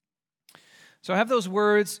So have those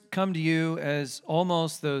words come to you as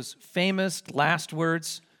almost those famous last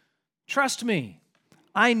words? Trust me,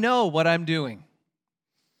 I know what I'm doing.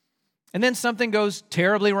 And then something goes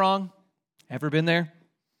terribly wrong. Ever been there?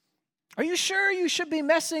 Are you sure you should be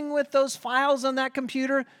messing with those files on that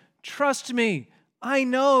computer? Trust me, I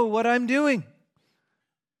know what I'm doing.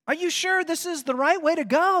 Are you sure this is the right way to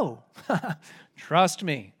go? Trust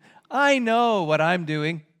me, I know what I'm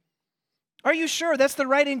doing. Are you sure that's the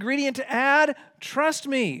right ingredient to add? Trust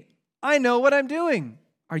me, I know what I'm doing.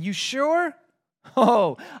 Are you sure?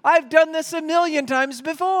 Oh, I've done this 1,000,000 times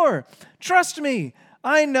before. Trust me,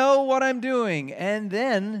 I know what I'm doing. And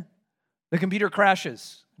then the computer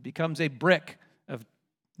crashes, becomes a brick of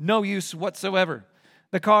no use whatsoever.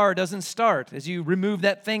 The car doesn't start as you remove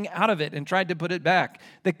that thing out of it and tried to put it back.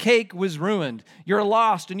 The cake was ruined. You're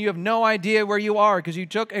lost and you have no idea where you are because you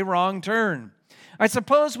took a wrong turn. I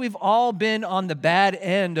suppose we've all been on the bad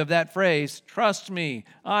end of that phrase, trust me,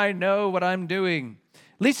 I know what I'm doing.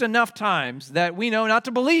 At least enough times that we know not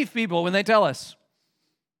to believe people when they tell us,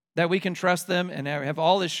 that we can trust them and have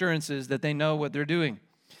all assurances that they know what they're doing.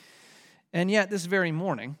 And yet this very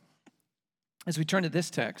morning, as we turn to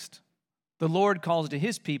this text, the Lord calls to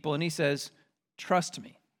his people and he says, trust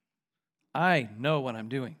me, I know what I'm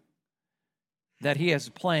doing. That he has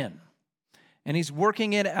a plan. And he's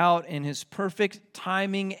working it out in his perfect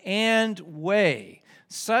timing and way,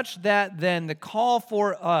 such that then the call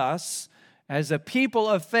for us as a people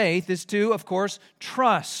of faith is to, of course,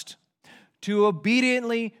 trust, to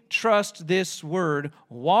obediently trust this word,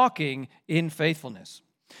 walking in faithfulness.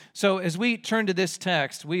 So as we turn to this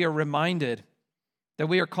text, we are reminded that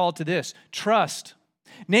we are called to this, trust.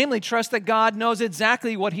 Namely, trust that God knows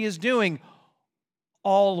exactly what he is doing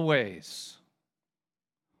always.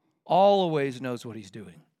 Always knows what he's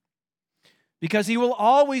doing. Because he will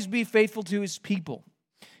always be faithful to his people.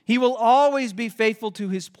 He will always be faithful to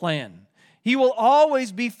his plan. He will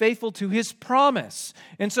always be faithful to his promise.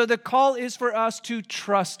 And so the call is for us to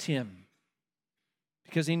trust him.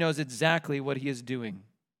 Because he knows exactly what he is doing.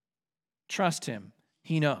 Trust him.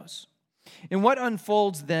 He knows. And what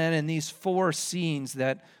unfolds then in these 4 scenes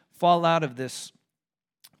that fall out of this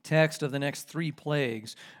text of the next 3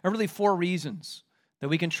 plagues are really 4 reasons that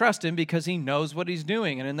we can trust him because he knows what he's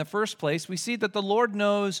doing. And in the first place, we see that the Lord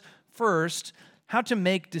knows first how to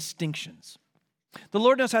make distinctions. The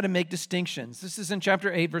Lord knows how to make distinctions. This is in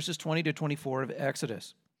chapter 8, verses 20 to 24 of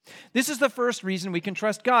Exodus. This is the first reason we can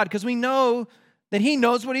trust God, because we know that he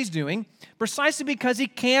knows what he's doing precisely because he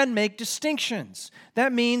can make distinctions.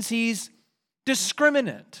 That means he's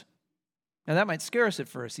discriminate. Now that might scare us at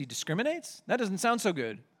first. He discriminates? That doesn't sound so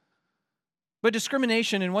good. But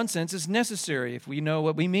discrimination, in one sense, is necessary if we know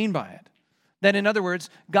what we mean by it. That, in other words,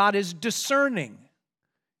 God is discerning.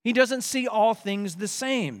 He doesn't see all things the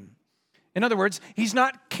same. In other words, he's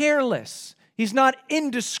not careless. He's not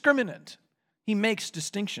indiscriminate. He makes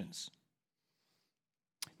distinctions.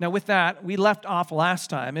 Now, with that, we left off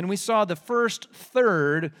last time, and we saw the first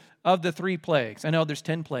third of the 3 plagues. I know there's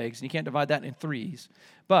 10 plagues, and you can't divide that in threes.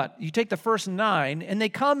 But you take the first 9, and they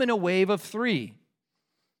come in a wave of 3.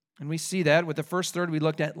 And we see that with the first third we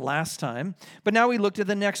looked at last time. But now we looked at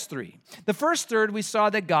the next 3. The first third, we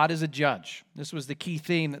saw that God is a judge. This was the key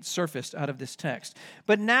theme that surfaced out of this text.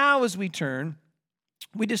 But now as we turn,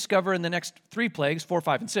 we discover in the next 3 plagues, 4,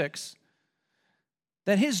 5, and 6,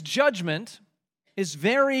 that his judgment is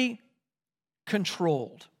very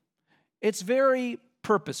controlled. It's very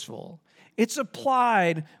purposeful. It's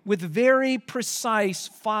applied with very precise,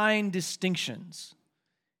 fine distinctions.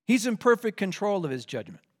 He's in perfect control of his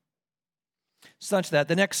judgment. Such that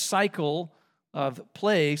the next cycle of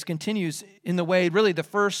plagues continues in the way really the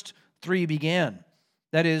first 3 began.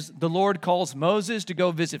 That is, the Lord calls Moses to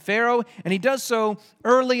go visit Pharaoh, and he does so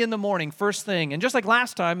early in the morning, first thing. And just like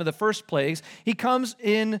last time of the first plagues, he comes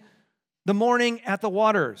in the morning at the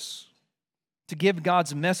waters to give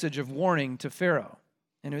God's message of warning to Pharaoh.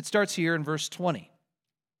 And it starts here in verse 20.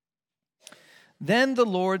 Then the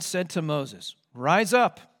Lord said to Moses, "Rise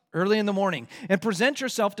up early in the morning, and present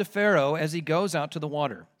yourself to Pharaoh as he goes out to the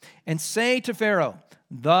water. And say to Pharaoh,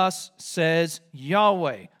 thus says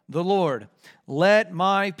Yahweh, the Lord, let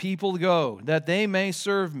my people go, that they may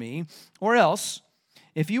serve me. Or else,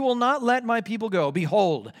 if you will not let my people go,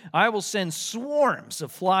 behold, I will send swarms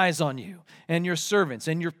of flies on you, and your servants,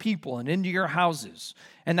 and your people, and into your houses.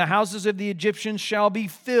 And the houses of the Egyptians shall be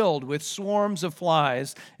filled with swarms of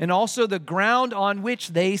flies, and also the ground on which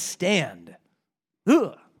they stand."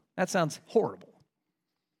 Ugh. That sounds horrible.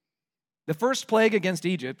 The first plague against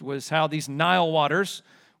Egypt was how these Nile waters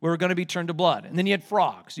were going to be turned to blood. And then you had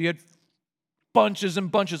frogs. You had bunches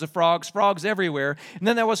and bunches of frogs everywhere. And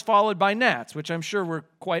then that was followed by gnats, which I'm sure were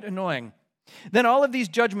quite annoying. Then all of these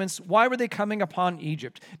judgments, why were they coming upon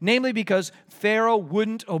Egypt? Namely because Pharaoh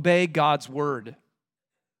wouldn't obey God's word.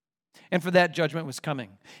 And for that, judgment was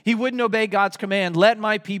coming. He wouldn't obey God's command, let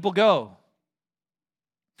my people go.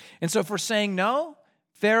 And so for saying no,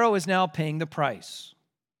 Pharaoh is now paying the price.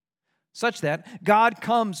 Such that God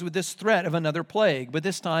comes with this threat of another plague, but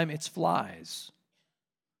this time it's flies.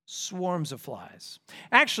 Swarms of flies.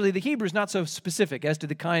 Actually, the Hebrew is not so specific as to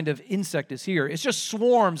the kind of insect is here. It's just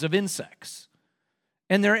swarms of insects.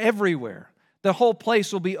 And they're everywhere. The whole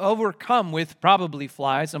place will be overcome with probably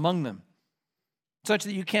flies among them, such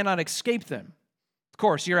that you cannot escape them. Of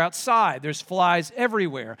course, you're outside, there's flies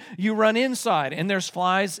everywhere. You run inside, and there's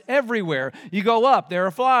flies everywhere. You go up, there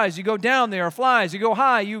are flies. You go down, there are flies. You go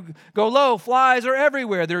high, you go low, flies are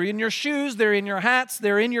everywhere. They're in your shoes, they're in your hats,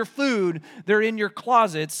 they're in your food, they're in your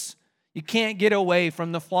closets. You can't get away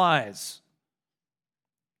from the flies.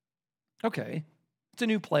 Okay, it's a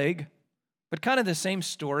new plague, but kind of the same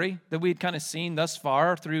story that we'd kind of seen thus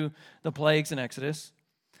far through the plagues in Exodus,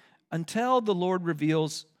 until the Lord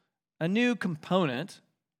reveals a new component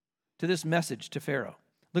to this message to Pharaoh.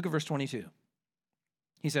 Look at verse 22.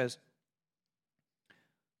 He says,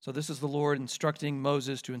 so this is the Lord instructing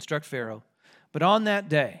Moses to instruct Pharaoh, but on that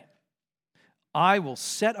day I will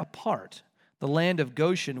set apart the land of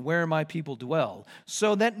Goshen where my people dwell,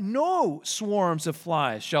 so that no swarms of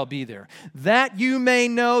flies shall be there, that you may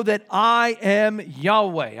know that I am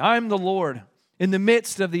Yahweh. I'm the Lord in the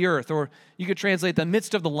midst of the earth, or you could translate the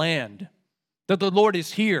midst of the land, that the Lord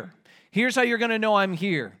is here. Here's how you're going to know I'm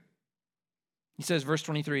here. He says, verse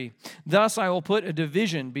 23, thus I will put a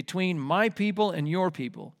division between my people and your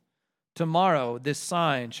people. Tomorrow this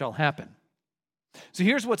sign shall happen. So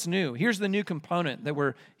here's what's new. Here's the new component that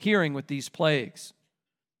we're hearing with these plagues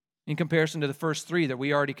in comparison to the first three that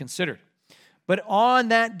we already considered. But on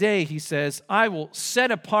that day, he says, I will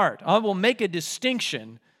set apart, I will make a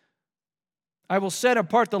distinction. I will set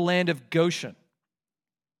apart the land of Goshen.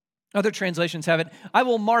 Other translations have it, I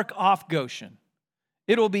will mark off Goshen.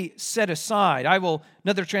 It will be set aside.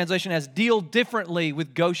 Another translation has deal differently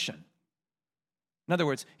with Goshen. In other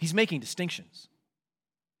words, he's making distinctions.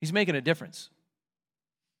 He's making a difference.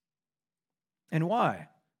 And why?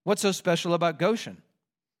 What's so special about Goshen?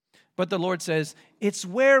 But the Lord says, it's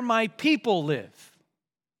where my people live.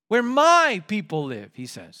 Where my people live, he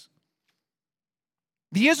says.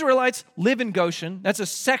 The Israelites live in Goshen. That's a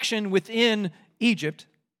section within Egypt.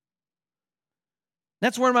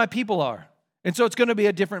 That's where my people are. And so it's going to be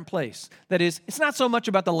a different place. That is, it's not so much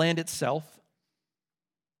about the land itself,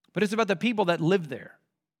 but it's about the people that live there.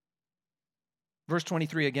 Verse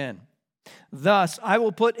 23 again. Thus, I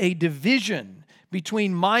will put a division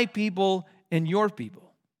between my people and your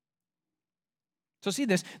people. So see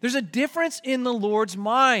this. There's a difference in the Lord's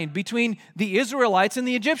mind between the Israelites and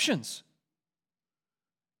the Egyptians.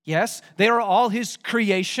 Yes, they are all his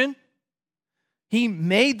creation. He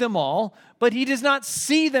made them all, but he does not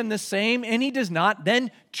see them the same, and he does not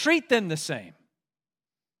then treat them the same.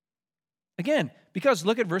 Again, because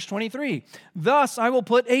look at verse 23. Thus I will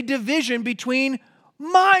put a division between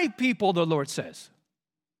my people, the Lord says,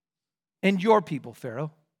 and your people,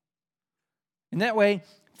 Pharaoh. In that way,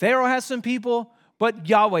 Pharaoh has some people, but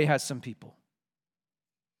Yahweh has some people.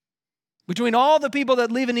 Between all the people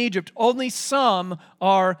that live in Egypt, only some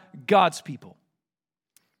are God's people.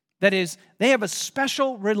 That is, they have a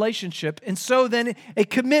special relationship, and so then a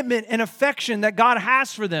commitment and affection that God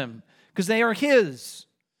has for them, because they are his.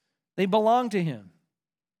 They belong to him.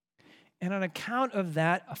 And on account of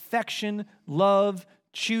that affection, love,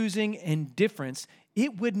 choosing, and difference,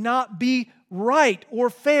 it would not be right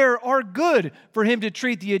or fair or good for him to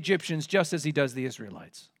treat the Egyptians just as he does the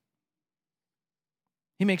Israelites.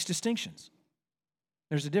 He makes distinctions.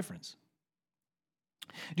 There's a difference.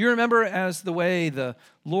 Do you remember as the way the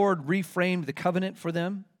Lord reframed the covenant for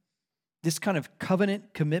them? This kind of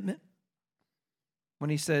covenant commitment? When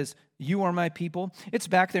he says, you are my people. It's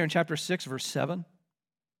back there in chapter 6, verse 7.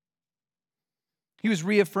 He was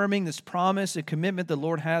reaffirming this promise and commitment the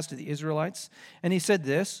Lord has to the Israelites. And he said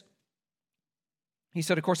this. He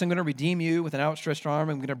said, of course, I'm going to redeem you with an outstretched arm.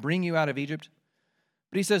 I'm going to bring you out of Egypt.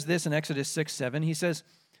 But he says this in Exodus 6, 7. He says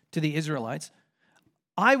to the Israelites,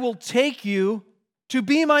 I will take you to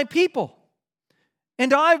be my people,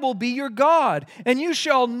 and I will be your God. And you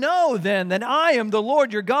shall know then that I am the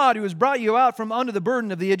Lord your God who has brought you out from under the burden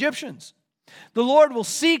of the Egyptians. The Lord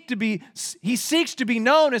he seeks to be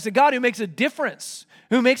known as a God who makes a difference,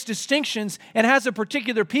 who makes distinctions, and has a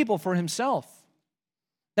particular people for himself.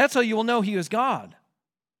 That's how you will know he is God.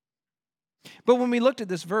 But when we looked at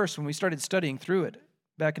this verse, when we started studying through it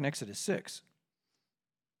back in Exodus 6,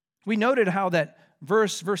 we noted how that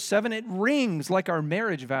verse 7, it rings like our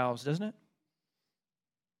marriage vows, doesn't it?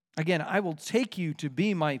 Again, I will take you to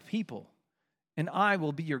be my people, and I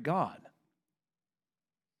will be your God.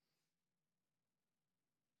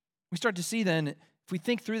 We start to see then, if we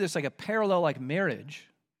think through this like a parallel like marriage,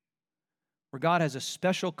 where God has a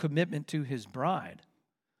special commitment to his bride,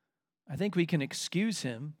 I think we can excuse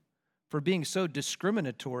him for being so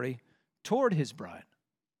discriminatory toward his bride.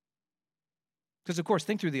 Because, of course,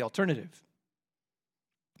 think through the alternative.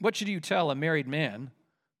 What should you tell a married man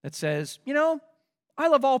that says, I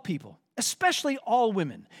love all people, especially all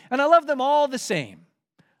women, and I love them all the same.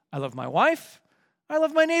 I love my wife. I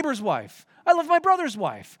love my neighbor's wife. I love my brother's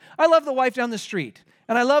wife. I love the wife down the street,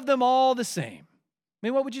 and I love them all the same. I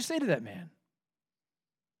mean, what would you say to that man?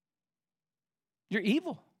 You're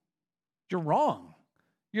evil. You're wrong.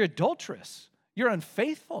 You're adulterous. You're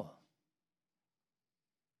unfaithful.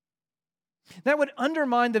 That would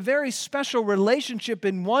undermine the very special relationship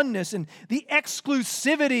and oneness and the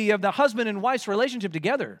exclusivity of the husband and wife's relationship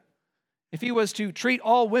together if he was to treat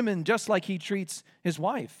all women just like he treats his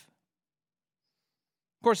wife.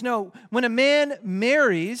 Of course, no, when a man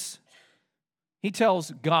marries, he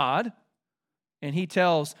tells God and he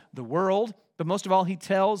tells the world, but most of all, he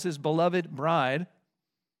tells his beloved bride,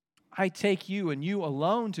 I take you and you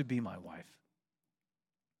alone to be my wife.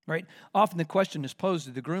 Right? Often the question is posed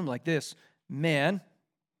to the groom like this: man,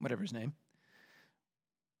 whatever his name,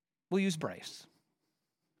 we'll use Bryce.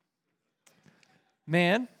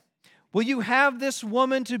 Man, will you have this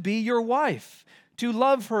woman to be your wife, to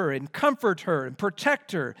love her and comfort her and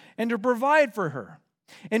protect her and to provide for her?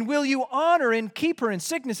 And will you honor and keep her in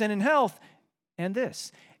sickness and in health? And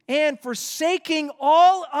this, and forsaking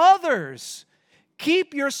all others,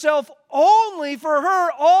 keep yourself only for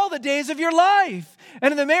her all the days of your life.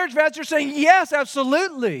 And in the marriage vows, you're saying, yes,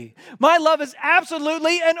 absolutely. My love is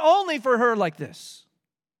absolutely and only for her like this.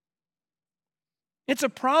 It's a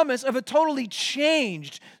promise of a totally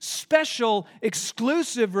changed, special,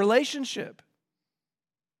 exclusive relationship,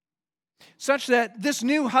 such that this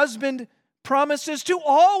new husband promises to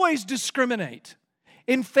always discriminate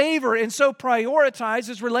in favor and so prioritize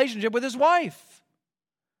his relationship with his wife,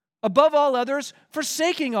 above all others,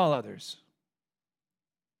 forsaking all others.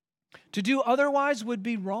 To do otherwise would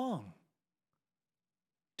be wrong.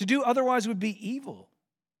 To do otherwise would be evil.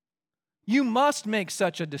 You must make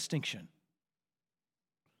such a distinction.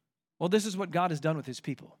 Well, this is what God has done with his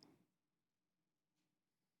people.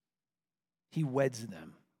 He weds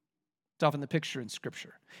them. It's often the picture in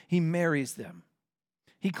Scripture. He marries them.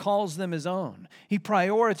 He calls them his own. He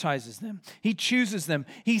prioritizes them. He chooses them.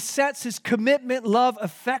 He sets his commitment, love,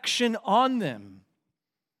 affection on them.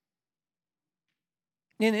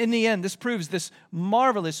 In the end, this proves this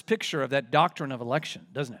marvelous picture of that doctrine of election,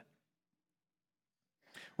 doesn't it?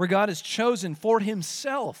 Where God has chosen for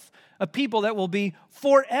himself a people that will be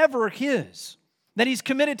forever his, that he's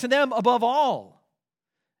committed to them above all.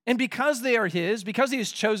 And because they are his, because he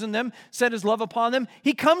has chosen them, set his love upon them,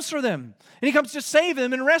 he comes for them. And he comes to save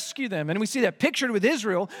them and rescue them. And we see that pictured with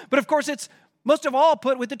Israel, but of course it's most of all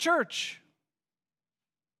put with the church.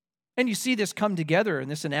 And you see this come together in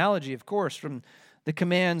this analogy, of course, from the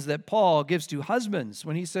commands that Paul gives to husbands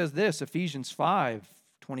when he says this, Ephesians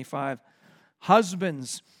 5:25,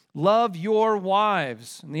 husbands, love your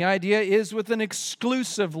wives. And the idea is with an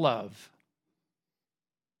exclusive love,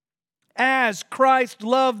 as Christ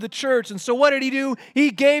loved the church. And so what did he do?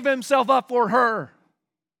 He gave himself up for her.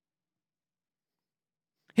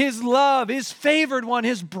 His love, his favored one,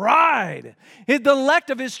 his bride, the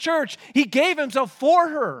elect of his church, he gave himself for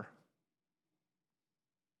her.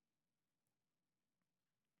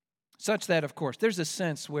 Such that, of course, there's a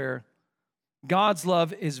sense where God's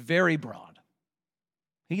love is very broad.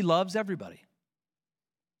 He loves everybody.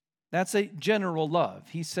 That's a general love.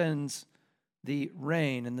 He sends the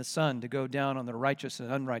rain and the sun to go down on the righteous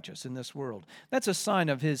and unrighteous in this world. That's a sign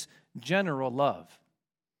of his general love.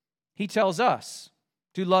 He tells us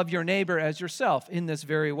to love your neighbor as yourself in this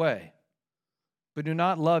very way, but do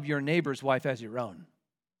not love your neighbor's wife as your own.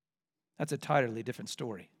 That's a entirely different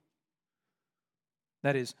story.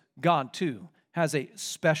 That is, God too has a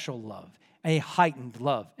special love, a heightened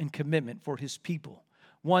love and commitment for his people,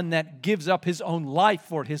 one that gives up his own life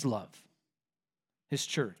for his love, his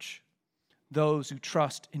church, those who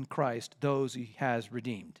trust in Christ, those he has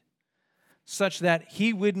redeemed, such that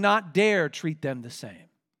he would not dare treat them the same.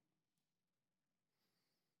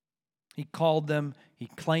 He called them, he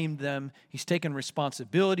claimed them, he's taken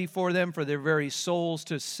responsibility for them, for their very souls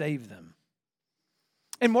to save them.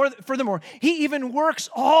 And furthermore, he even works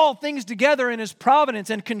all things together in his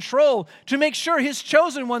providence and control to make sure his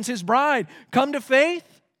chosen ones, his bride, come to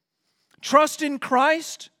faith, trust in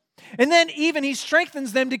Christ, and then even he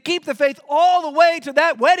strengthens them to keep the faith all the way to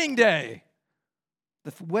that wedding day,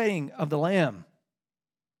 the wedding of the Lamb.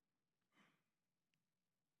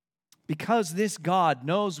 Because this God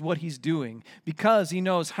knows what he's doing, because he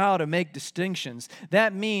knows how to make distinctions,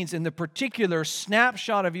 that means in the particular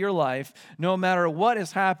snapshot of your life, no matter what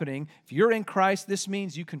is happening, if you're in Christ, this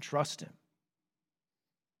means you can trust him.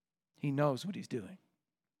 He knows what he's doing.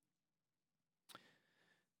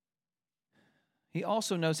 He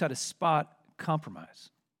also knows how to spot compromise.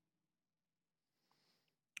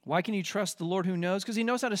 Why can you trust the Lord who knows? Because he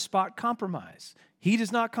knows how to spot compromise. He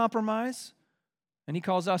does not compromise. And he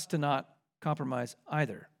calls us to not compromise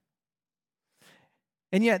either.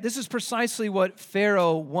 And yet, this is precisely what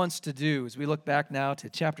Pharaoh wants to do. As we look back now to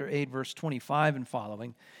chapter 8, verse 25 and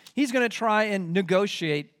following, he's going to try and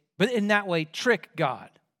negotiate, but in that way, trick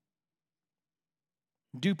God.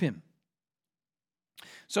 Dupe him.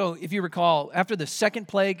 So, if you recall, after the second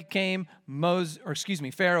plague came,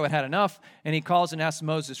 Pharaoh had enough, and he calls and asks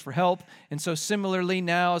Moses for help. And so, similarly,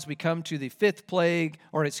 now as we come to the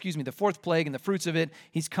the fourth plague and the fruits of it,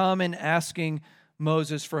 he's come and asking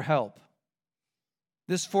Moses for help.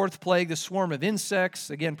 This fourth plague, the swarm of insects,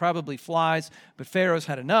 again, probably flies, but Pharaoh's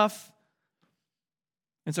had enough,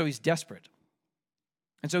 and so he's desperate.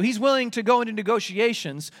 And so he's willing to go into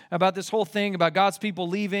negotiations about this whole thing, about God's people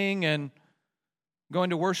leaving and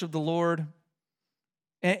going to worship the Lord.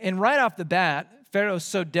 And right off the bat, Pharaoh's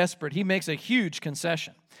so desperate, he makes a huge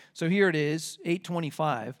concession. So here it is,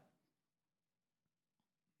 8:25.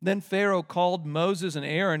 Then Pharaoh called Moses and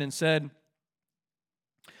Aaron and said,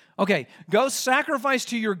 okay, go sacrifice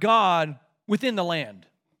to your God within the land.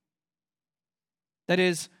 That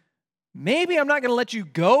is, maybe I'm not going to let you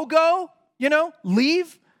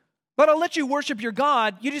leave, but I'll let you worship your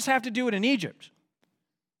God. You just have to do it in Egypt.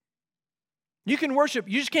 You can worship,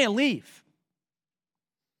 you just can't leave.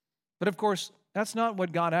 But of course, that's not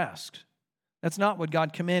what God asked. That's not what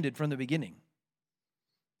God commanded from the beginning.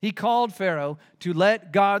 He called Pharaoh to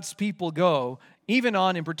let God's people go, even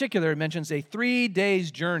on, in particular, it mentions a 3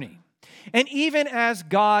 days journey. And even as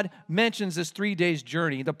God mentions this 3 days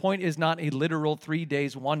journey, the point is not a literal 3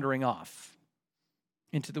 days wandering off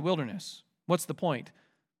into the wilderness. What's the point?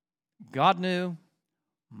 God knew,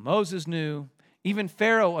 Moses knew, even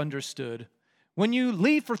Pharaoh understood. When you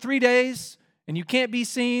leave for 3 days and you can't be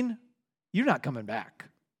seen, you're not coming back.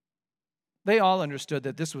 They all understood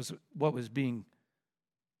that this was what was being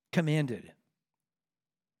commanded.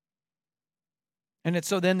 And it's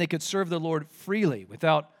so then they could serve the Lord freely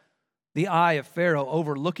without the eye of Pharaoh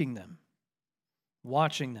overlooking them,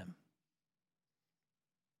 watching them.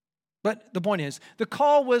 But the point is, the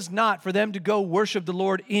call was not for them to go worship the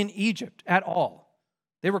Lord in Egypt at all.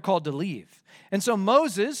 They were called to leave. And so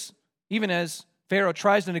Moses, even as Pharaoh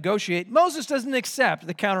tries to negotiate, Moses doesn't accept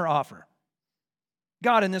the counteroffer.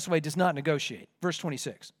 God in this way does not negotiate. Verse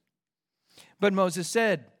 26. But Moses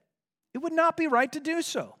said, it would not be right to do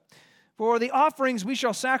so. For the offerings we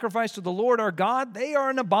shall sacrifice to the Lord our God, they are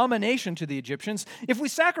an abomination to the Egyptians. If we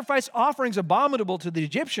sacrifice offerings abominable to the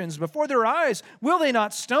Egyptians before their eyes, will they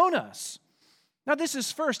not stone us? Now this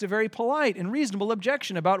is first a very polite and reasonable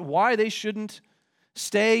objection about why they shouldn't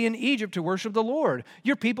stay in Egypt to worship the Lord.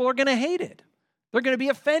 Your people are going to hate it. They're going to be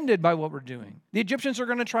offended by what we're doing. The Egyptians are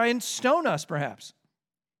going to try and stone us, perhaps.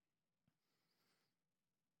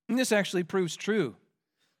 And this actually proves true.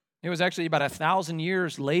 It was actually about 1,000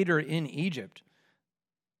 years later in Egypt.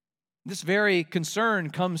 This very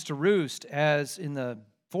concern comes to roost as in the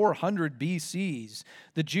 400 BCs,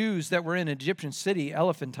 the Jews that were in Egyptian city,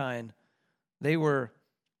 Elephantine, they were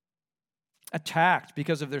attacked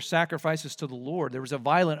because of their sacrifices to the Lord. There was a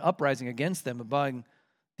violent uprising against them among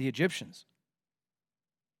the Egyptians.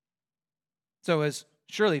 So as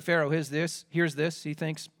surely Pharaoh hears this, he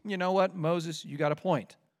thinks, you know what, Moses, you got a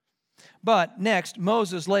point. But next,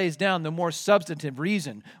 Moses lays down the more substantive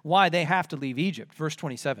reason why they have to leave Egypt. Verse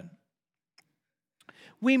 27.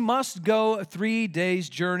 We must go a 3 days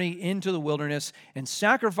journey into the wilderness and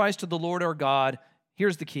sacrifice to the Lord our God,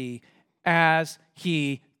 here's the key, as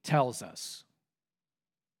he tells us.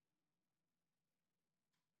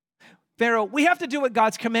 Pharaoh, we have to do what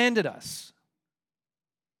God's commanded us.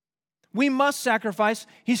 We must sacrifice.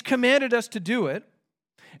 He's commanded us to do it.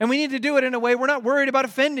 And we need to do it in a way we're not worried about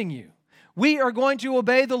offending you. We are going to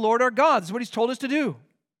obey the Lord our God. That's what he's told us to do.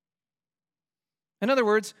 In other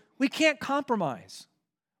words, we can't compromise.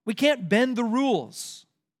 We can't bend the rules.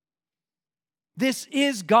 This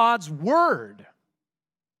is God's word.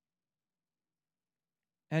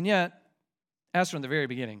 And yet, as from the very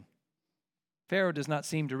beginning, Pharaoh does not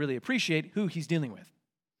seem to really appreciate who he's dealing with.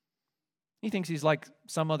 He thinks he's like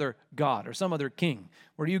some other god or some other king,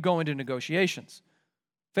 where you go into negotiations.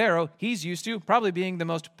 Pharaoh, he's used to probably being the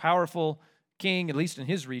most powerful king, at least in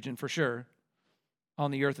his region for sure, on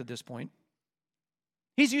the earth at this point.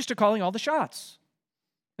 He's used to calling all the shots.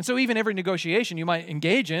 And so even every negotiation you might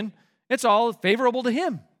engage in, it's all favorable to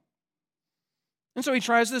him. And so he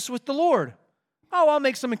tries this with the Lord. Oh, I'll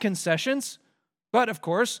make some concessions, but of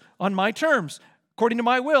course, on my terms, according to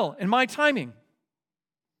my will and my timing.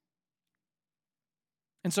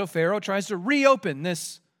 And so Pharaoh tries to reopen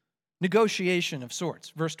this negotiation of sorts.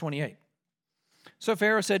 Verse 28. So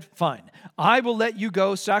Pharaoh said, fine, I will let you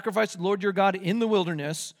go sacrifice to the Lord your God in the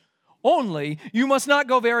wilderness, only you must not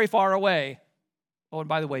go very far away. Oh, and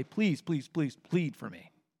by the way, please, please, please plead for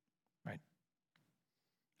me. Right?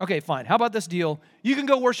 Okay, fine. How about this deal? You can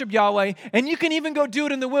go worship Yahweh, and you can even go do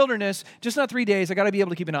it in the wilderness, just not 3 days. I got to be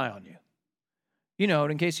able to keep an eye on you. You know,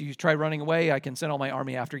 in case you try running away, I can send all my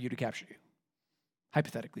army after you to capture you.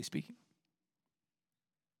 Hypothetically speaking.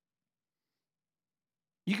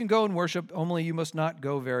 You can go and worship, only you must not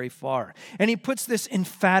go very far. And he puts this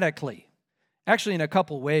emphatically, actually in a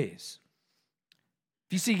couple ways.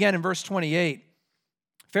 If you see again in verse 28,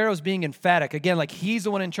 Pharaoh's being emphatic, again, like he's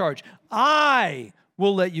the one in charge. I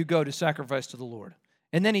will let you go to sacrifice to the Lord.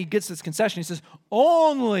 And then he gets this concession. He says,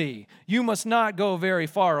 only you must not go very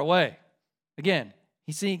far away. Again,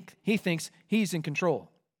 he thinks he's in control.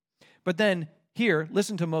 But then here,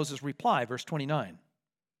 listen to Moses' reply, verse 29.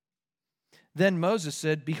 Then Moses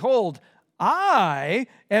said, behold, I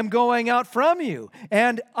am going out from you,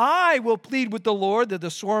 and I will plead with the Lord that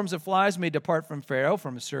the swarms of flies may depart from Pharaoh,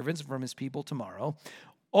 from his servants, and from his people tomorrow.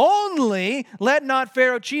 Only let not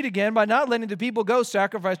Pharaoh cheat again by not letting the people go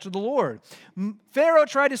sacrifice to the Lord. Pharaoh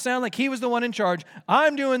tried to sound like he was the one in charge.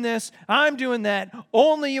 I'm doing this. I'm doing that.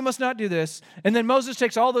 Only you must not do this. And then Moses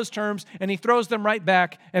takes all those terms and he throws them right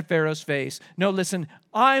back at Pharaoh's face. No, listen,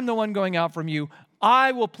 I'm the one going out from you.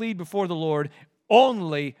 I will plead before the Lord.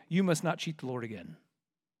 Only you must not cheat the Lord again.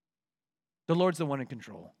 The Lord's the one in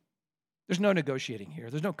control. There's no negotiating here.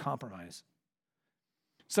 There's no compromise.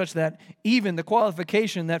 Such that even the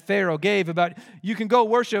qualification that Pharaoh gave about you can go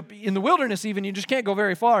worship in the wilderness even, you just can't go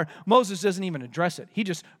very far, Moses doesn't even address it. He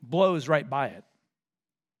just blows right by it.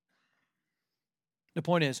 The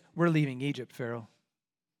point is, we're leaving Egypt, Pharaoh,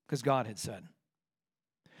 because God had said.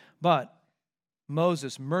 But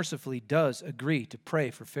Moses mercifully does agree to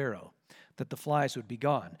pray for Pharaoh, that the flies would be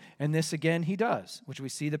gone. And this again he does, which we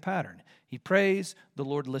see the pattern. He prays, the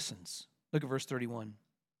Lord listens. Look at verse 31.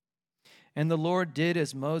 And the Lord did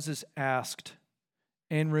as Moses asked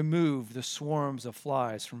and removed the swarms of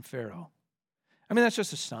flies from Pharaoh. I mean, that's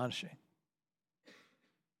just astonishing.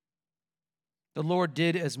 The Lord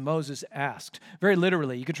did as Moses asked. Very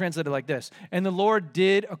literally, you could translate it like this. And the Lord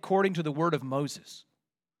did according to the word of Moses.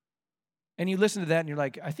 And you listen to that and you're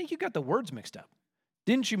like, I think you got the words mixed up.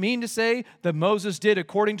 Didn't you mean to say that Moses did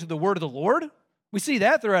according to the word of the Lord? We see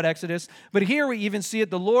that throughout Exodus. But here we even see it,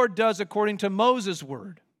 the Lord does according to Moses'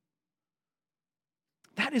 word.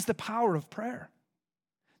 That is the power of prayer.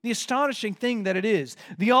 The astonishing thing that it is,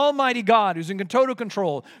 the Almighty God who's in total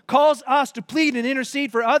control calls us to plead and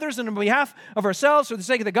intercede for others and on behalf of ourselves for the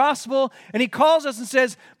sake of the gospel. And he calls us and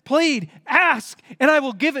says, plead, ask, and I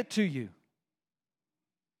will give it to you.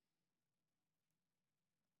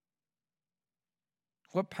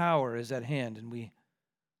 What power is at hand and we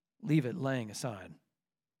leave it laying aside?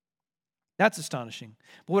 That's astonishing.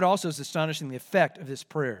 But what also is astonishing, the effect of this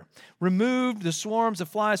prayer. Removed the swarms of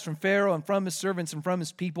flies from Pharaoh and from his servants and from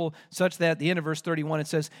his people, such that at the end of verse 31 it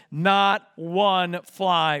says, not one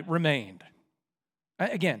fly remained.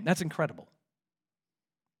 Again, that's incredible.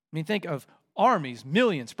 I mean, think of armies,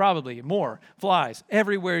 millions, probably more flies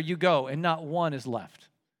everywhere you go, and not one is left.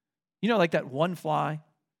 You know, like that one fly,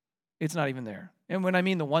 it's not even there. And when I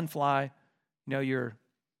mean the one fly, you know, you're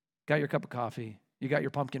got your cup of coffee, you got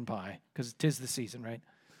your pumpkin pie, because 'tis the season, right?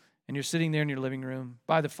 And you're sitting there in your living room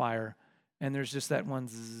by the fire, and there's just that one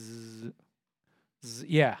zzz, zzz,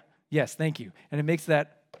 yeah, yes, thank you. And it makes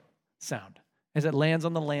that sound. As it lands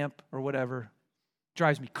on the lamp or whatever,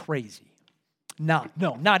 drives me crazy. No,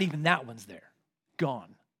 not even that one's there.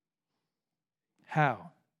 Gone.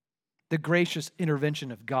 How? The gracious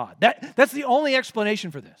intervention of God. That's the only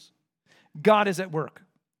explanation for this. God is at work.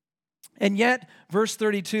 And yet, verse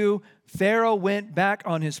 32, Pharaoh went back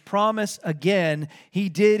on his promise again. He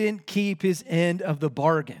didn't keep his end of the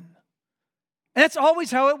bargain. And that's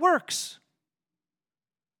always how it works.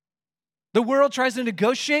 The world tries to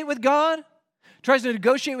negotiate with God, tries to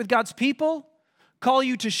negotiate with God's people, call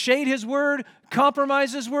you to shade His word,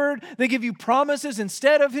 compromise His word. They give you promises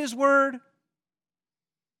instead of His word.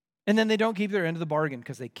 And then they don't keep their end of the bargain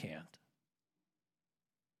because they can't.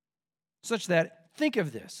 Such that, think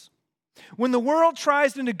of this. When the world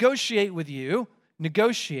tries to negotiate with you,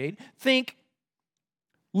 think,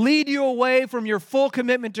 lead you away from your full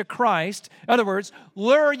commitment to Christ. In other words,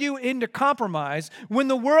 lure you into compromise. When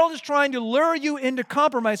the world is trying to lure you into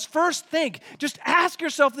compromise, first just ask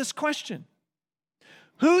yourself this question.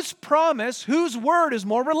 Whose promise, whose word is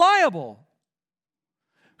more reliable?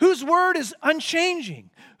 Whose word is unchanging?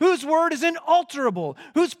 Whose word is inalterable?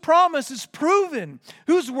 Whose promise is proven?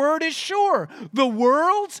 Whose word is sure? The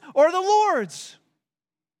world's or the Lord's?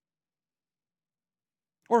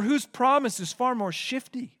 Or whose promise is far more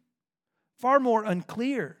shifty, far more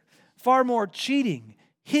unclear, far more cheating,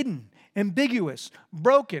 hidden, ambiguous,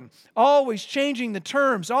 broken, always changing the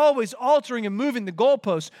terms, always altering and moving the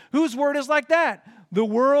goalposts? Whose word is like that? The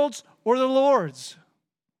world's or the Lord's?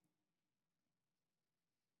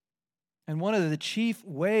 And one of the chief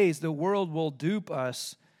ways the world will dupe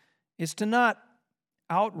us is to not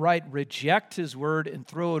outright reject His word and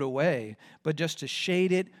throw it away, but just to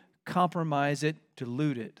shade it, compromise it,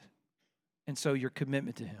 dilute it. And so your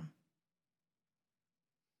commitment to Him.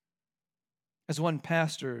 As one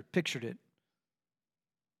pastor pictured it,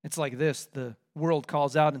 it's like this. The world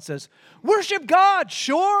calls out and says, worship God,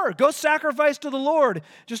 sure, go sacrifice to the Lord.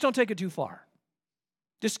 Just don't take it too far.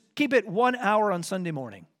 Just keep it 1 hour on Sunday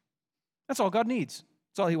morning. That's all God needs.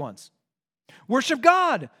 That's all He wants. Worship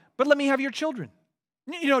God, but let me have your children.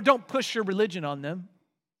 Don't push your religion on them.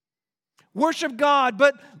 Worship God,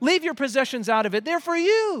 but leave your possessions out of it. They're for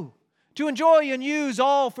you to enjoy and use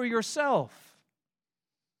all for yourself.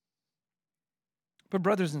 But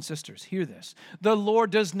brothers and sisters, hear this. The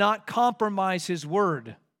Lord does not compromise His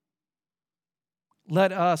word.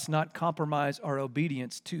 Let us not compromise our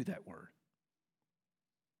obedience to that word.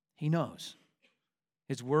 He knows.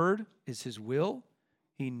 His word is His will.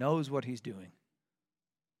 He knows what He's doing.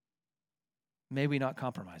 May we not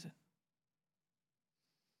compromise it.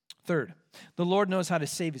 Third, the Lord knows how to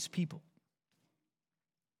save His people.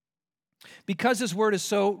 Because His word is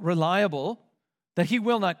so reliable that He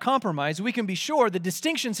will not compromise, we can be sure the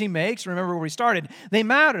distinctions He makes, remember where we started, they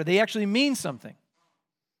matter. They actually mean something.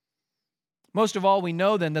 Most of all, we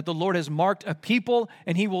know then that the Lord has marked a people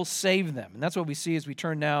and He will save them. And that's what we see as we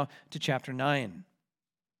turn now to chapter 9.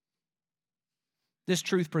 This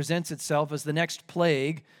truth presents itself as the next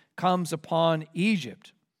plague comes upon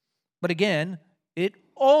Egypt. But again, it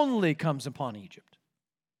only comes upon Egypt.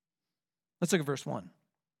 Let's look at verse 1.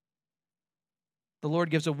 The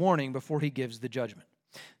Lord gives a warning before He gives the judgment.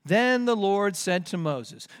 Then the Lord said to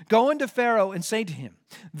Moses, go into Pharaoh and say to him,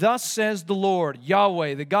 thus says the Lord,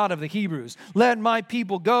 Yahweh, the God of the Hebrews, let my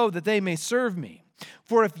people go that they may serve me.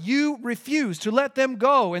 For if you refuse to let them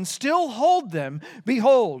go and still hold them,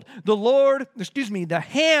 behold, the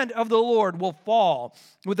hand of the Lord will fall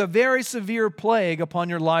with a very severe plague upon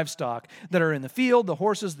your livestock that are in the field, the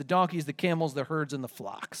horses, the donkeys, the camels, the herds, and the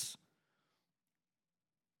flocks.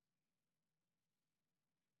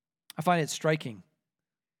 I find it striking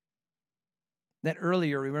that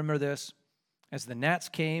earlier, remember this, as the gnats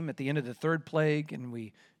came at the end of the third plague and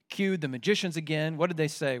we cued the magicians again, what did they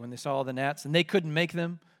say when they saw all the gnats and they couldn't make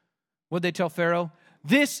them? What did they tell Pharaoh?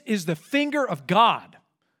 This is the finger of God.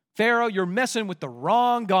 Pharaoh, you're messing with the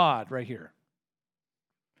wrong God right here.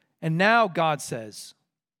 And now God says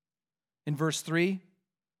in verse 3,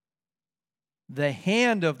 the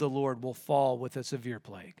hand of the Lord will fall with a severe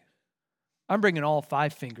plague. I'm bringing all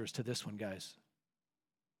 5 fingers to this one, guys.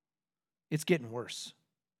 It's getting worse.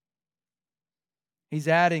 He's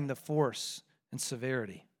adding the force and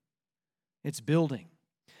severity. It's building.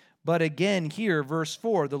 But again, here, verse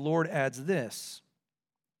 4, the Lord adds this.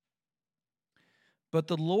 But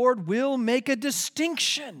the Lord will make a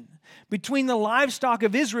distinction between the livestock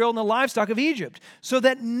of Israel and the livestock of Egypt, so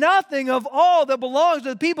that nothing of all that belongs to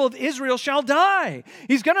the people of Israel shall die.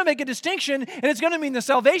 He's going to make a distinction, and it's going to mean the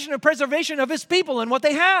salvation and preservation of His people and what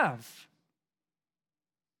they have.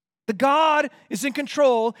 The God is in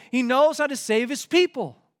control. He knows how to save His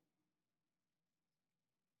people.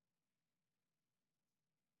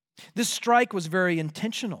 This strike was very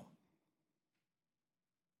intentional.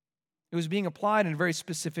 It was being applied in a very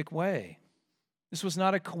specific way. This was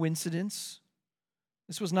not a coincidence.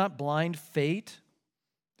 This was not blind fate.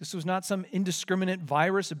 This was not some indiscriminate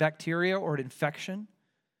virus, a bacteria, or an infection.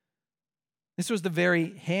 This was the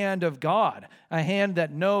very hand of God, a hand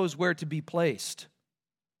that knows where to be placed.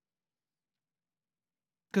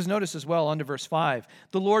 Because notice as well, under verse 5,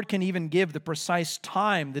 the Lord can even give the precise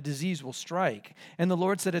time the disease will strike. And the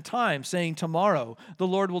Lord set a time, saying, tomorrow the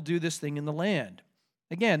Lord will do this thing in the land.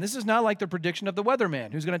 Again, this is not like the prediction of the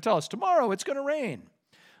weatherman who's going to tell us, tomorrow it's going to rain.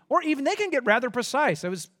 Or even they can get rather precise. I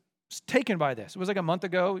was taken by this. It was like a month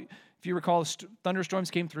ago. If you recall,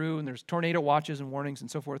 thunderstorms came through, and there's tornado watches and warnings and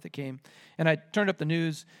so forth that came. And I turned up the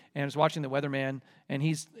news, and I was watching the weatherman, and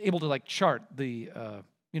he's able to chart the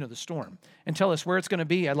storm and tell us where it's going to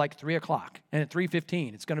be at 3 o'clock. And at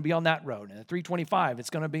 3:15, it's going to be on that road. And at 3:25, it's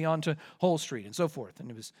going to be onto Hull Street and so forth. And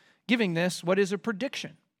it was giving this what is a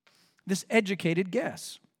prediction, this educated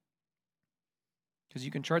guess. Because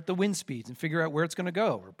you can chart the wind speeds and figure out where it's going to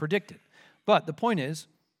go or predict it. But the point is,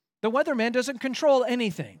 the weatherman doesn't control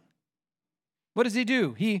anything. What does he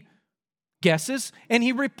do? He guesses and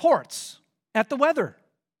he reports at the weather.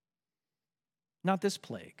 Not this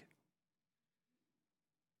plague.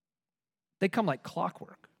 They come like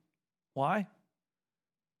clockwork. Why?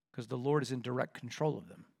 Because the Lord is in direct control of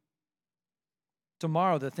them.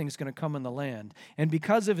 Tomorrow the thing's going to come in the land. And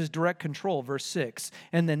because of his direct control, verse 6,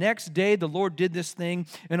 and the next day the Lord did this thing,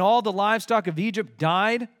 and all the livestock of Egypt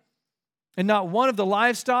died, and not one of the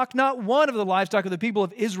livestock of the people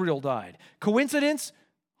of Israel died. Coincidence?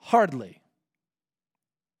 Hardly.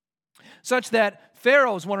 Such that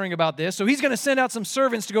Pharaoh's wondering about this, so he's going to send out some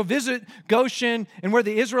servants to go visit Goshen and where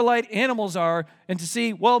the Israelite animals are and to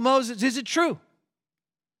see, well, Moses, is it true?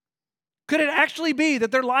 Could it actually be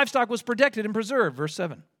that their livestock was protected and preserved? Verse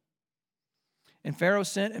 7. And Pharaoh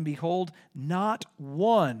sent, and behold, not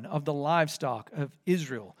one of the livestock of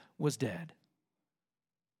Israel was dead.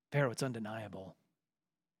 Pharaoh, it's undeniable.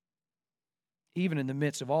 Even in the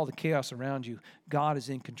midst of all the chaos around you, God is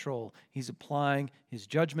in control. He's applying his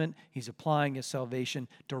judgment. He's applying his salvation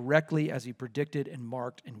directly as he predicted and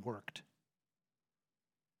marked and worked.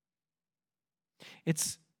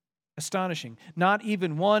 It's astonishing. Not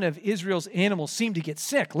even one of Israel's animals seemed to get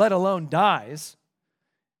sick, let alone dies.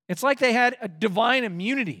 It's like they had a divine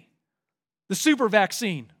immunity, the super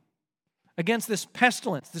vaccine against this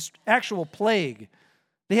pestilence, this actual plague.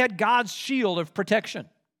 They had God's shield of protection.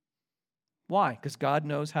 Why? Because God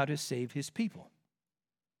knows how to save his people.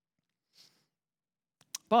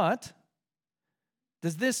 But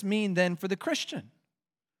does this mean then for the Christian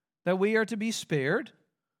that we are to be spared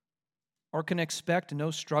or can expect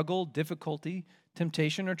no struggle, difficulty,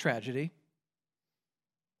 temptation, or tragedy?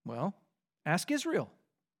 Well, ask Israel.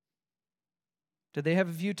 Did they have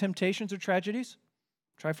a few temptations or tragedies?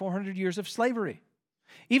 Try 400 years of slavery.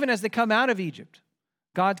 Even as they come out of Egypt,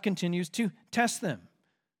 God continues to test them,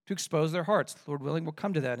 to expose their hearts. Lord willing, we'll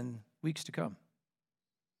come to that in weeks to come.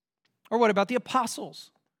 Or what about the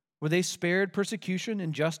apostles? Were they spared persecution,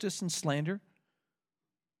 injustice, and slander?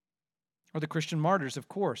 Or the Christian martyrs, of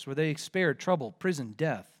course. Were they spared trouble, prison,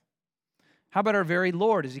 death? How about our very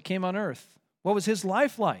Lord as he came on earth? What was his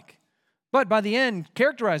life like? But by the end,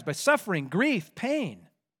 characterized by suffering, grief, pain.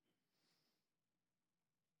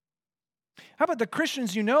 How about the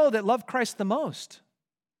Christians you know that love Christ the most?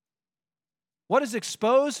 What is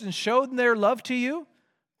exposed and showed in their love to you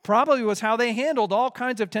probably was how they handled all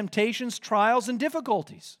kinds of temptations, trials, and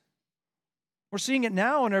difficulties. We're seeing it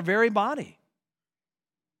now in our very body.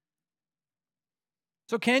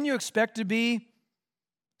 So can you expect to be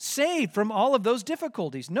saved from all of those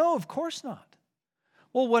difficulties? No, of course not.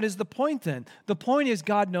 Well, what is the point then? The point is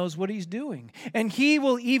God knows what he's doing. And he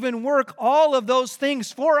will even work all of those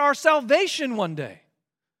things for our salvation one day.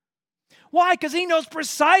 Why? Because he knows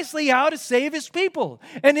precisely how to save his people.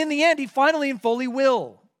 And in the end, he finally and fully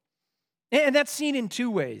will. And that's seen in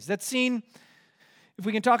two ways. That's seen, if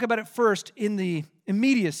we can talk about it first, in the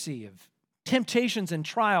immediacy of temptations and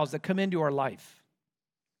trials that come into our life.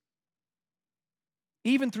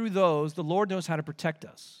 Even through those, the Lord knows how to protect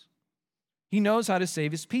us. He knows how to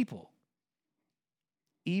save his people.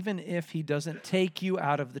 Even if he doesn't take you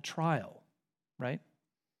out of the trial, right?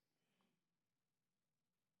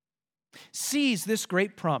 Seize this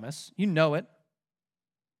great promise. You know it.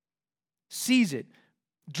 Seize it.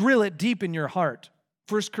 Drill it deep in your heart.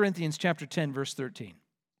 1 Corinthians chapter 10, verse 13.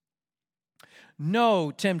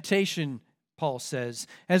 No temptation, Paul says,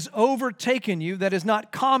 has overtaken you that is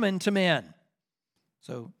not common to man.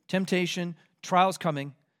 So temptation, trials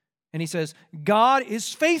coming. And he says, God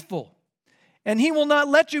is faithful, and he will not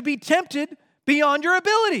let you be tempted beyond your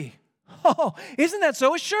ability. Oh, isn't that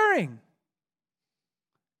so assuring?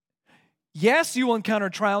 Yes, you will encounter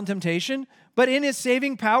trial and temptation, but in his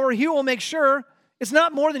saving power, he will make sure it's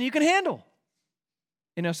not more than you can handle.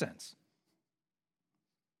 In no sense.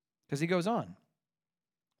 Because he goes on.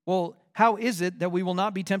 Well, how is it that we will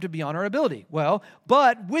not be tempted beyond our ability? Well,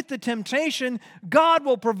 but with the temptation, God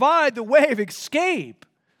will provide the way of escape.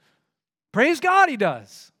 Praise God, He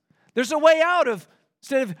does. There's a way out of,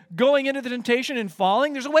 instead of going into the temptation and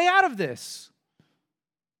falling, there's a way out of this.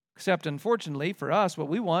 Except, unfortunately, for us, what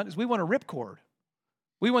we want is we want a ripcord.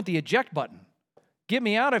 We want the eject button. Get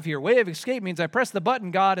me out of here. Way of escape means I press the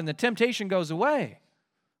button, God, and the temptation goes away.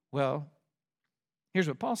 Well, here's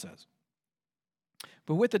what Paul says.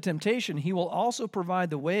 But with the temptation, He will also provide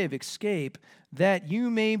the way of escape that you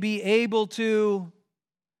may be able to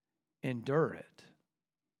endure it.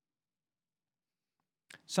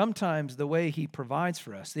 Sometimes the way He provides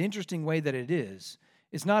for us, the interesting way that it is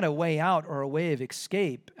not a way out or a way of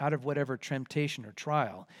escape out of whatever temptation or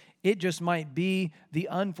trial. It just might be the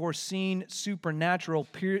unforeseen, supernatural,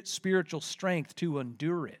 spiritual strength to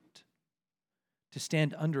endure it, to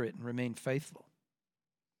stand under it and remain faithful.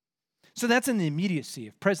 So that's in the immediacy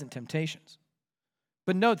of present temptations.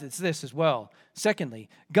 But note this as well. Secondly,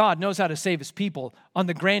 God knows how to save His people on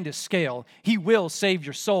the grandest scale. He will save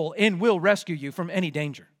your soul and will rescue you from any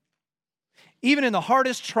danger. Even in the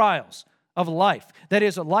hardest trials of life, that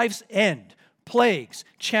is, a life's end, plagues,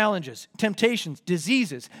 challenges, temptations,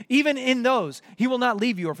 diseases, even in those, He will not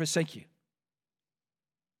leave you or forsake you.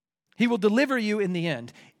 He will deliver you in the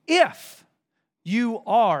end if you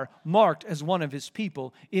are marked as one of His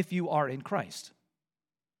people, if you are in Christ.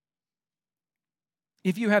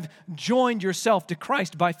 If you have joined yourself to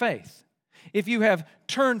Christ by faith, if you have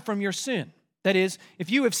turned from your sin, that is, if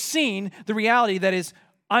you have seen the reality that is,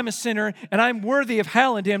 I'm a sinner and I'm worthy of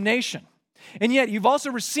hell and damnation. And yet you've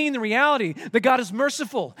also seen the reality that God is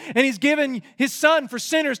merciful and He's given His Son for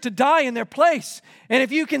sinners to die in their place. And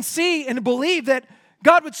if you can see and believe that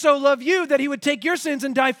God would so love you that He would take your sins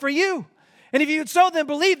and die for you. And if you would so then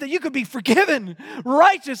believe that you could be forgiven,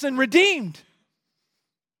 righteous, and redeemed.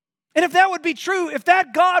 And if that would be true, if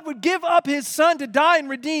that God would give up His Son to die and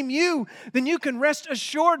redeem you, then you can rest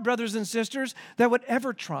assured, brothers and sisters, that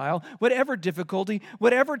whatever trial, whatever difficulty,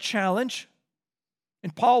 whatever challenge,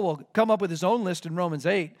 and Paul will come up with his own list in Romans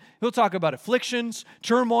 8. He'll talk about afflictions,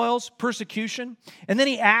 turmoils, persecution. And then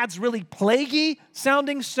he adds really plaguey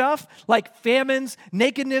sounding stuff like famines,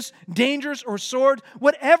 nakedness, dangers, or sword.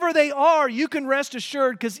 Whatever they are, you can rest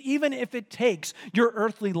assured because even if it takes your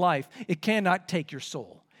earthly life, it cannot take your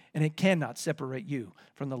soul. And it cannot separate you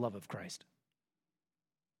from the love of Christ.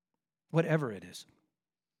 Whatever it is.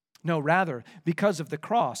 No, rather, because of the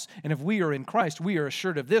cross, and if we are in Christ, we are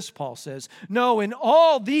assured of this, Paul says. No, in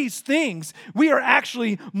all these things, we are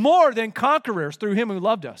actually more than conquerors through Him who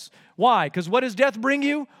loved us. Why? Because what does death bring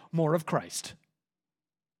you? More of Christ.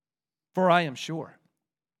 For I am sure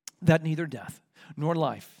that neither death, nor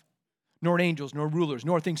life, nor angels, nor rulers,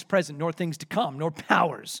 nor things present, nor things to come, nor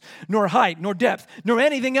powers, nor height, nor depth, nor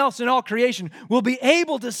anything else in all creation will be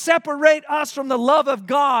able to separate us from the love of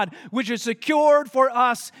God, which is secured for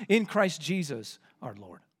us in Christ Jesus, our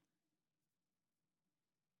Lord.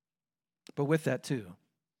 But with that too,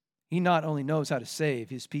 He not only knows how to save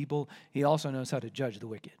His people, He also knows how to judge the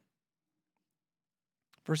wicked.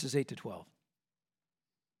 Verses 8 to 12.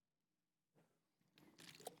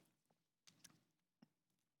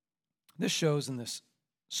 This shows in this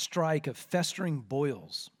strike of festering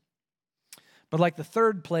boils. But like the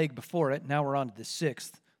third plague before it, now we're on to the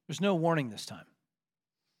sixth, there's no warning this time.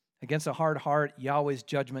 Against a hard heart, Yahweh's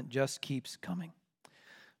judgment just keeps coming.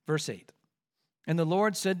 Verse 8, and the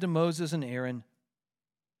Lord said to Moses and Aaron,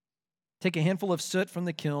 take a handful of soot from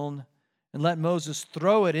the kiln and let Moses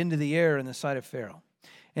throw it into the air in the sight of Pharaoh.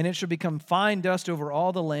 And it shall become fine dust over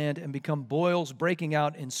all the land and become boils breaking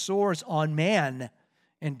out in sores on man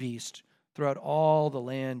and beast throughout all the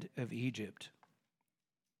land of Egypt.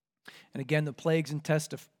 And again, the plagues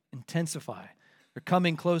intensify. They're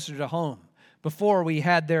coming closer to home. Before we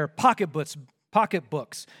had their pocketbooks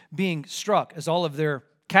being struck as all of their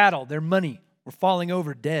cattle, their money, were falling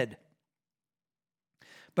over dead.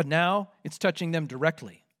 But now it's touching them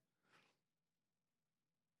directly.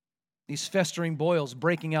 These festering boils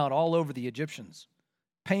breaking out all over the Egyptians.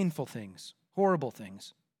 Painful things, horrible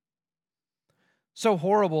things. So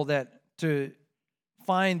horrible that to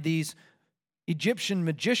find these Egyptian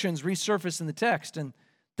magicians resurface in the text, and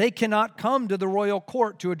they cannot come to the royal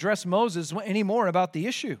court to address Moses anymore about the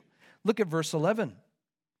issue. Look at verse 11.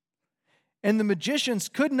 And the magicians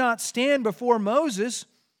could not stand before Moses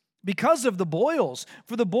because of the boils,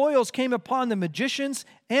 for the boils came upon the magicians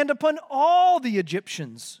and upon all the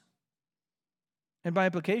Egyptians. And by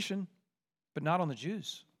implication, but not on the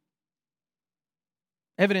Jews.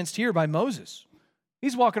 Evidenced here by Moses.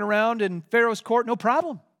 He's walking around in Pharaoh's court, no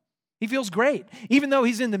problem. He feels great, even though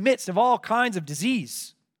he's in the midst of all kinds of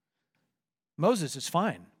disease. Moses is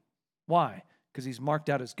fine. Why? Because he's marked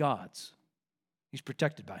out as God's. He's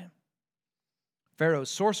protected by him.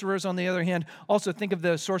 Pharaoh's sorcerers, on the other hand, also think of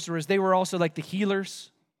the sorcerers. They were also like the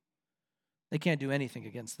healers. They can't do anything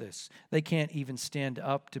against this. They can't even stand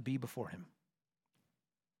up to be before him.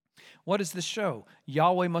 What does this show?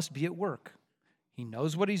 Yahweh must be at work. He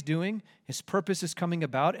knows what he's doing. His purpose is coming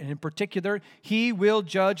about, and in particular, he will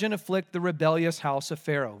judge and afflict the rebellious house of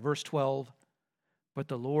Pharaoh. Verse 12, but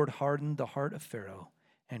the Lord hardened the heart of Pharaoh,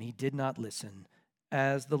 and he did not listen,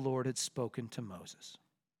 as the Lord had spoken to Moses.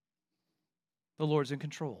 The Lord's in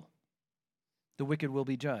control. The wicked will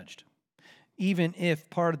be judged, even if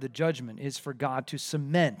part of the judgment is for God to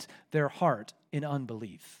cement their heart in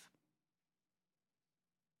unbelief.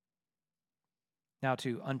 Now,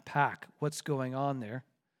 to unpack what's going on there,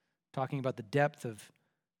 talking about the depth of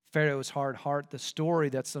Pharaoh's hard heart, the story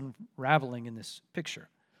that's unraveling in this picture.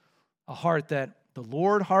 A heart that the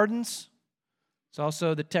Lord hardens. It's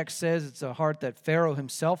also, the text says, it's a heart that Pharaoh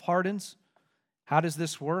himself hardens. How does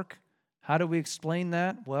this work? How do we explain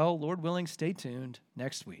that? Well, Lord willing, stay tuned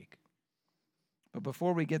next week. But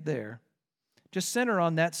before we get there, just center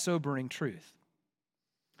on that sobering truth.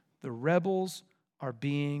 The rebels are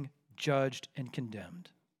being judged and condemned.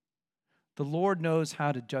 The Lord knows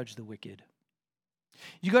how to judge the wicked.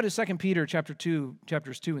 You go to 2 Peter chapter 2,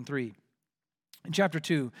 chapters 2 and 3. In chapter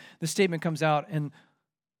 2, the statement comes out and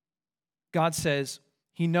God says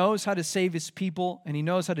he knows how to save his people and he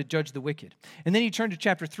knows how to judge the wicked. And then you turn to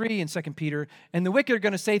chapter 3 in 2 Peter, and the wicked are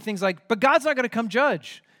going to say things like, but God's not going to come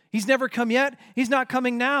judge. He's never come yet. He's not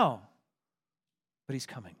coming now. But he's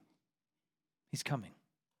coming. He's coming.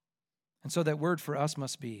 And so that word for us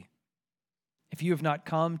must be, if you have not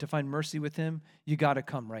come to find mercy with him, you got to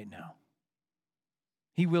come right now.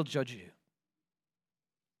 He will judge you.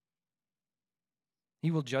 He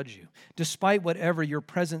will judge you, despite whatever your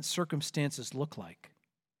present circumstances look like.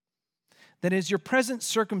 That is, your present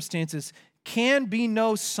circumstances can be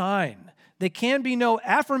no sign. They can be no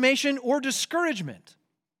affirmation or discouragement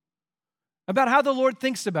about how the Lord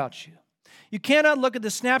thinks about you. You cannot look at the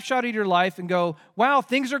snapshot of your life and go, wow,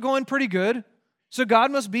 things are going pretty good, so God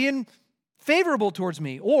must be favorable towards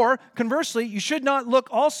me. Or conversely, you should not look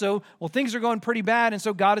also, well, things are going pretty bad, and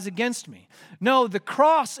so God is against me. No, the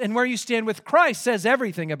cross and where you stand with Christ says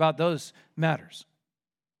everything about those matters.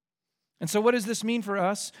 And so what does this mean for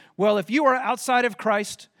us? Well, if you are outside of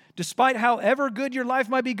Christ, despite however good your life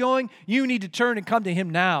might be going, you need to turn and come to him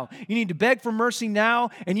now. You need to beg for mercy now,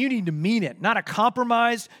 and you need to mean it. Not a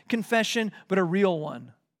compromised confession, but a real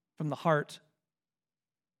one from the heart.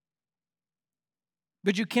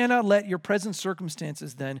 But you cannot let your present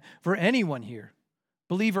circumstances then, for anyone here,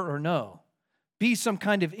 believer or no, be some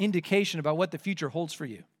kind of indication about what the future holds for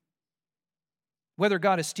you, whether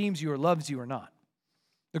God esteems you or loves you or not.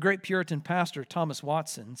 The great Puritan pastor Thomas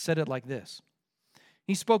Watson said it like this.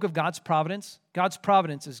 He spoke of God's providence. God's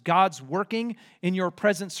providence is God's working in your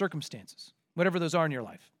present circumstances, whatever those are in your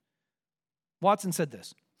life. Watson said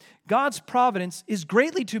this, God's providence is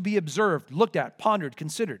greatly to be observed, looked at, pondered,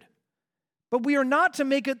 considered. But we are not to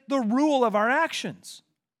make it the rule of our actions.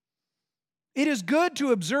 It is good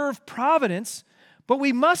to observe providence, but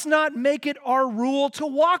we must not make it our rule to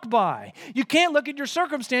walk by. You can't look at your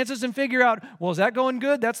circumstances and figure out, well, is that going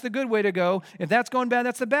good? That's the good way to go. If that's going bad,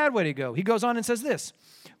 that's the bad way to go. He goes on and says this,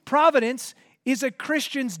 providence is a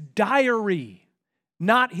Christian's diary,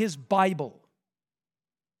 not his Bible.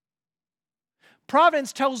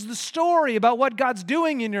 Providence tells the story about what God's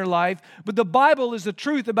doing in your life, but the Bible is the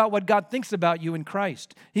truth about what God thinks about you in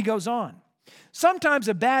Christ. He goes on. Sometimes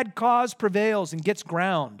a bad cause prevails and gets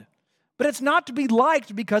ground, but it's not to be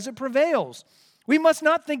liked because it prevails. We must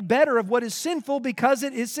not think better of what is sinful because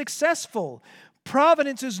it is successful.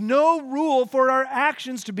 Providence is no rule for our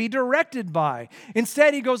actions to be directed by.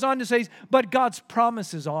 Instead, he goes on to say, but God's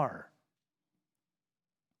promises are.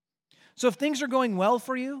 So if things are going well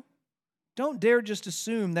for you, don't dare just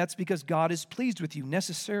assume that's because God is pleased with you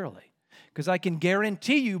necessarily. Because I can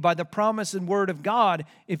guarantee you by the promise and word of God,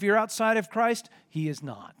 if you're outside of Christ, he is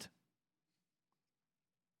not.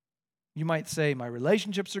 You might say, my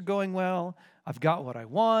relationships are going well. I've got what I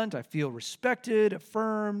want. I feel respected,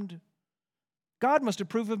 affirmed. God must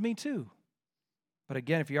approve of me too. But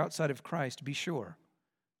again, if you're outside of Christ, be sure,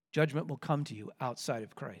 judgment will come to you outside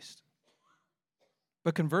of Christ.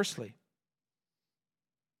 But conversely,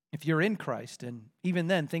 if you're in Christ, and even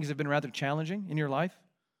then things have been rather challenging in your life,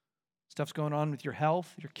 stuff's going on with your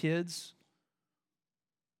health, your kids,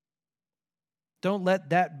 don't let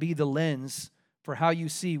that be the lens for how you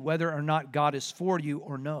see whether or not God is for you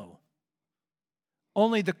or no.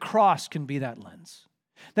 Only the cross can be that lens.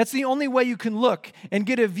 That's the only way you can look and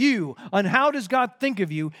get a view on how does God think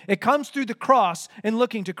of you. It comes through the cross and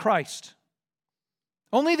looking to Christ.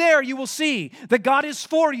 Only there you will see that God is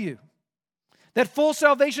for you, that full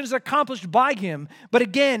salvation is accomplished by Him. But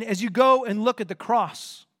again, as you go and look at the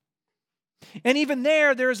cross, and even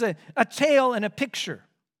there's a tale and a picture,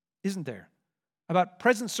 isn't there, about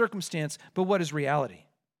present circumstance, but what is reality?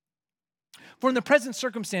 For in the present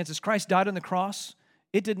circumstances, Christ died on the cross.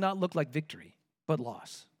 It did not look like victory, but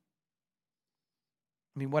loss.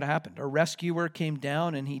 I mean, what happened? A rescuer came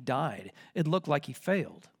down and He died. It looked like He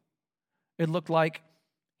failed. It looked like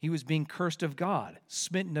He was being cursed of God,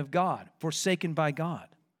 smitten of God, forsaken by God.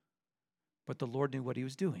 But the Lord knew what He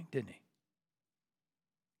was doing, didn't He?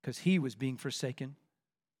 Because He was being forsaken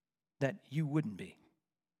that you wouldn't be.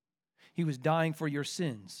 He was dying for your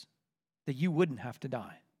sins that you wouldn't have to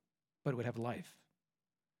die, but would have life.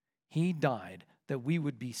 He died that we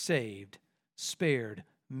would be saved, spared,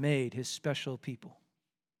 made His special people.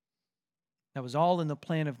 That was all in the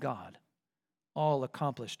plan of God, all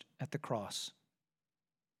accomplished at the cross.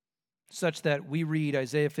 Such that we read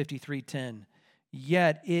Isaiah 53:10,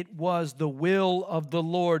 yet it was the will of the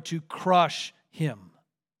Lord to crush Him.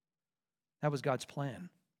 That was God's plan.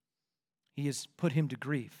 He has put Him to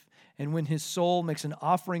grief. And when His soul makes an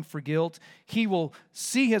offering for guilt, He will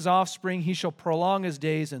see His offspring, He shall prolong His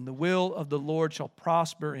days, and the will of the Lord shall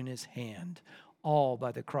prosper in His hand, all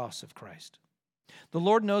by the cross of Christ. The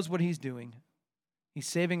Lord knows what He's doing. He's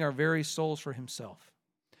saving our very souls for Himself.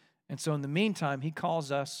 And so in the meantime, He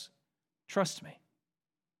calls us, trust me,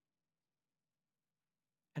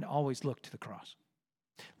 and always look to the cross.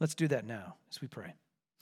 Let's do that now as we pray.